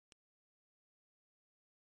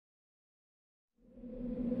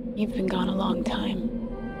You've been gone a long time.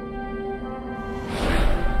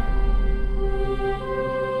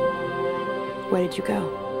 Where did you go?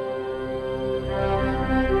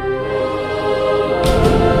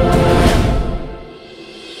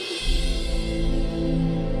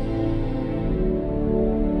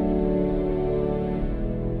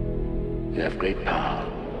 You have great power.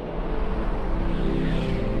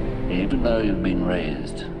 Even though you've been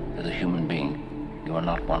raised as a human being, you are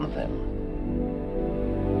not one of them.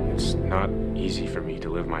 It's not easy for me to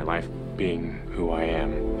live my life being who I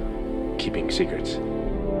am, keeping secrets.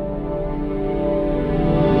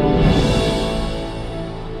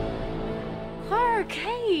 Clark,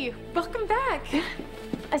 hey, welcome back.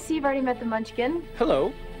 I see you've already met the Munchkin.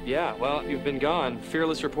 Hello. Yeah, well, you've been gone.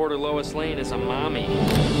 Fearless reporter Lois Lane is a mommy.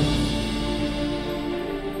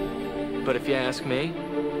 But if you ask me,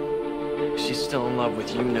 she's still in love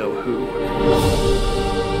with you-know-who.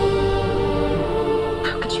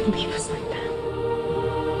 How could you leave us like that?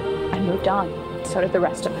 I moved on. So did the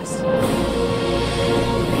rest of us.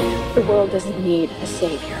 The world doesn't need a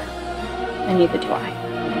savior. And neither do I.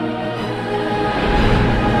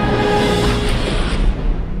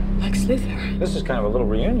 Lex Luthor. This is kind of a little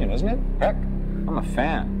reunion, isn't it? Heck, I'm a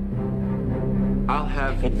fan. I'll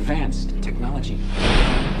have Advanced technology.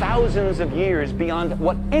 thousands of years beyond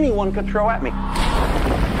what anyone could throw at me.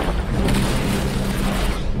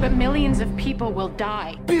 But millions of people will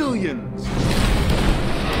die. Billions!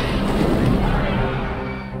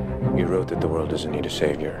 You wrote that the world doesn't need a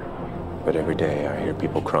savior, but every day I hear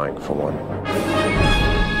people crying for one.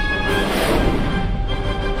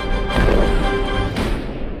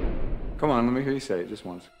 Come on, let me hear you say it just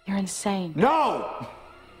once. You're insane. No!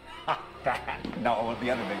 No,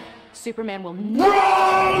 the other thing. Superman will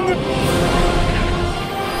never.